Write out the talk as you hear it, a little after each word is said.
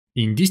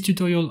In this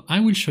tutorial,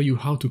 I will show you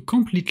how to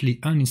completely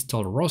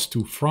uninstall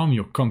ROS2 from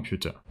your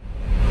computer.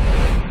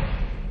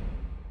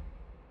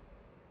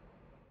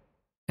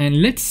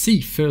 And let's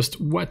see first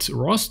what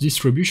ROS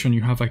distribution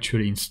you have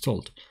actually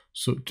installed.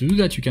 So to do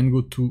that, you can go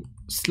to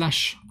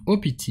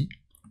 /opt.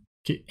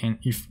 Okay, and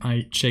if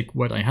I check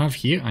what I have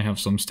here, I have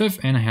some stuff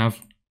and I have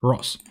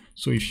ROS.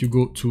 So if you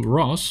go to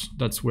ROS,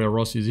 that's where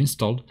ROS is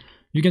installed.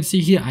 You can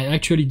see here I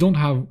actually don't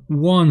have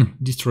one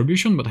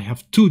distribution, but I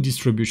have two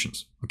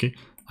distributions. Okay,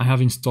 I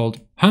have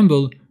installed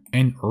Humble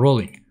and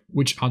Rolling,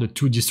 which are the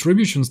two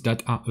distributions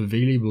that are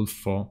available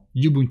for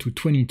Ubuntu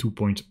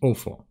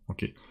 22.04.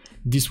 Okay,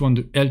 this one,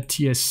 the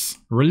LTS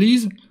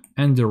release,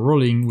 and the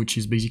Rolling, which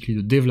is basically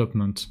the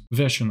development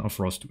version of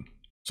ROS2.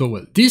 So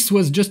well, this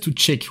was just to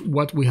check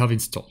what we have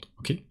installed.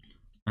 Okay,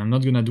 I'm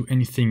not gonna do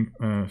anything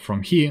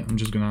from here. I'm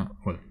just gonna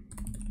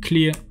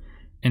clear,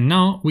 and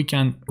now we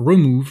can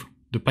remove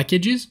the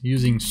packages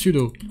using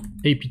sudo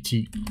apt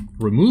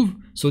remove.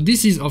 So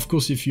this is of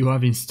course if you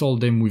have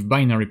installed them with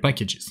binary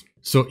packages.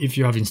 So if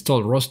you have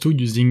installed ROS2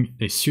 using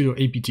a sudo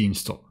apt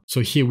install.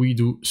 So here we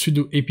do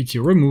sudo apt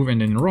remove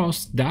and then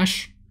ROS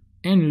dash,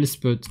 and let's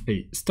put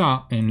a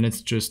star and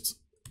let's just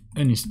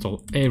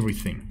uninstall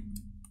everything.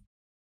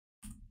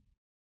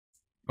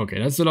 Okay,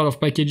 that's a lot of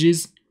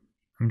packages.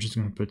 I'm just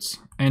gonna put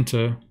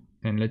enter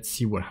and let's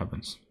see what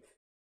happens.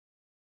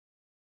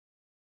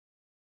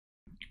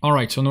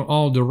 Alright, so now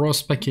all the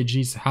ROS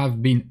packages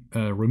have been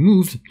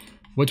removed.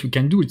 What we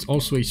can do is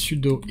also a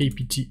sudo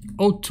apt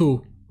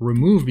auto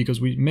remove, because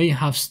we may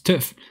have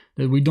stuff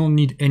that we don't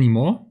need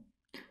anymore.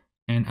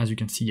 And as you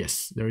can see,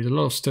 yes, there is a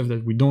lot of stuff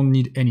that we don't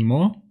need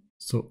anymore.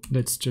 So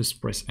let's just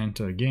press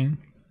enter again.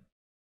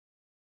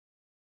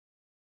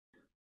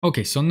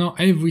 Okay, so now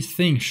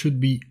everything should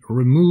be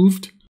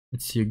removed.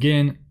 Let's see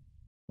again.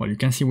 Well, you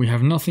can see we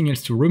have nothing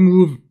else to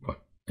remove. But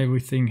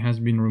everything has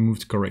been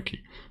removed correctly.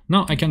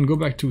 Now I can go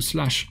back to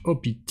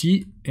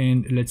 /opt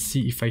and let's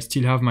see if I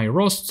still have my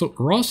ROS. So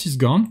ROS is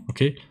gone.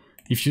 Okay,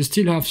 if you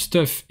still have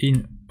stuff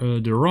in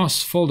the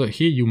ROS folder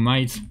here, you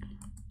might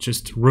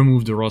just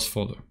remove the ROS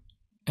folder.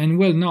 And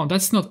well, now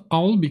that's not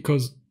all,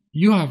 because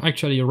you have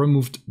actually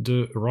removed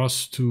the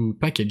ROS2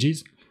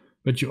 packages,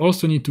 but you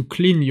also need to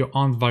clean your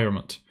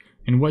environment.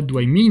 And what do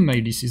I mean by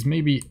this is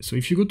maybe, so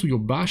if you go to your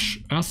bash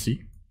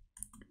rc,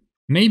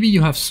 maybe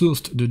you have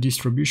sourced the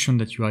distribution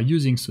that you are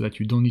using so that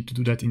you don't need to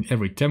do that in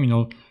every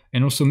terminal.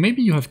 And also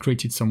maybe you have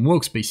created some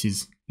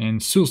workspaces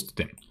and sourced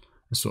them.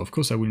 So of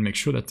course I will make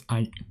sure that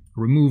I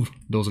remove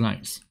those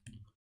lines.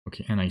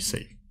 Okay, and I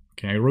save.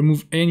 Okay, I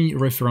remove any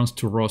reference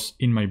to ROS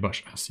in my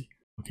bash rc.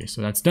 Okay,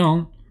 so that's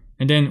done.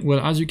 And then, well,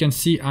 as you can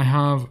see, I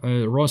have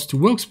a ROS2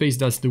 workspace.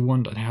 That's the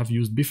one that I have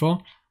used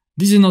before.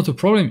 This is not a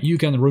problem. You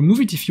can remove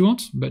it if you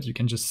want, but you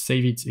can just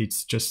save it.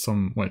 It's just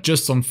some, well,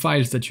 just some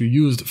files that you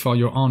used for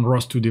your own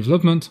ROS2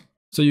 development.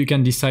 So you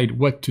can decide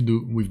what to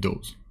do with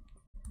those.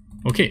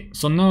 Okay,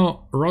 so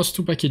now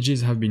ROS2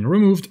 packages have been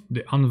removed.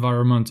 The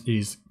environment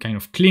is kind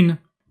of clean.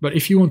 But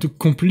if you want to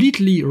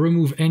completely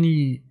remove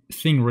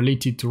anything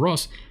related to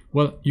ROS,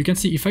 well, you can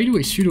see if I do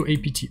a sudo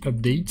apt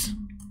update,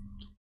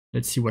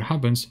 let's see what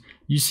happens.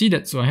 You see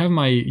that, so I have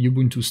my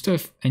Ubuntu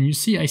stuff, and you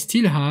see I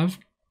still have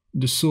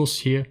the source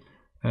here,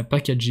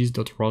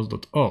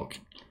 packages.ros.org.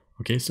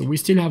 Okay, so we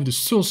still have the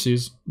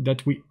sources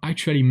that we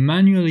actually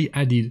manually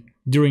added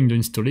during the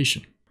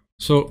installation.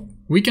 So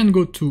we can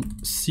go to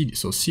cd,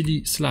 so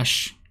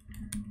cd/etc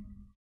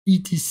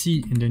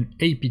and then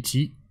apt,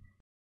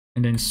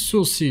 and then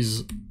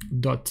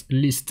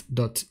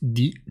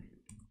sources.list.d.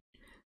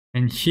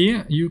 And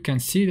here you can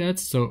see that,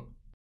 so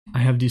I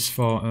have this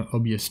for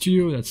OBS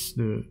Studio, that's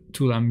the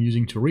tool I'm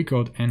using to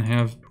record, and I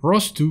have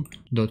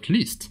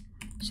ros2.list.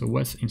 So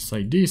what's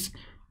inside this?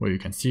 Well, you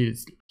can see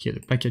it's here, the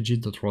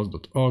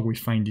packages.ros.org. We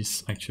find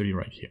this actually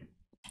right here.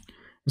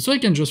 And so I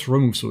can just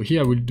remove. So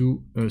here I will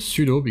do a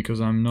sudo, because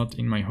I'm not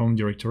in my home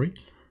directory,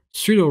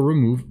 sudo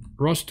remove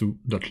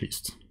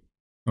ros2.list.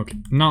 Okay,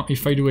 now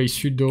if I do a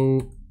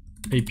sudo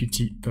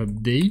apt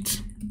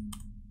update,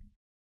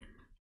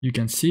 you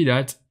can see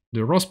that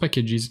the ROS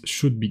packages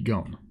should be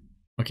gone.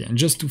 Okay, and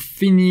just to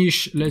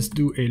finish, let's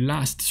do a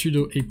last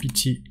sudo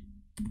apt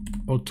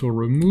auto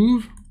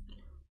remove.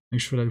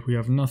 Make sure that we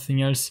have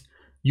nothing else.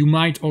 You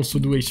might also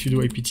do a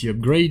sudo apt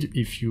upgrade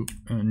if you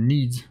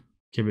need.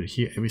 Okay, but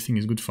here everything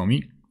is good for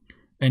me.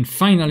 And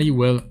finally,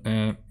 well,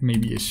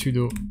 maybe a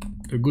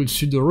good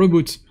sudo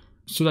reboot,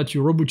 so that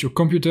you reboot your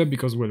computer,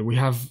 because well, we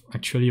have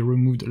actually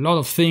removed a lot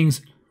of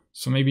things.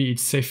 So maybe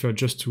it's safer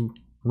just to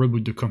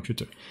reboot the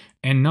computer.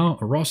 And now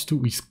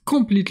ROS2 is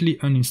completely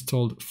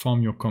uninstalled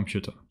from your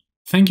computer.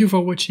 Thank you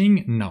for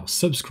watching. Now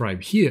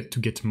subscribe here to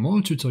get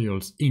more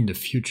tutorials in the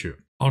future.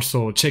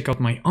 Also check out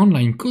my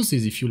online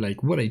courses if you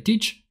like what I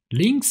teach.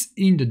 Links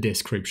in the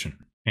description.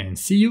 And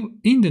see you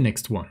in the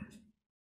next one.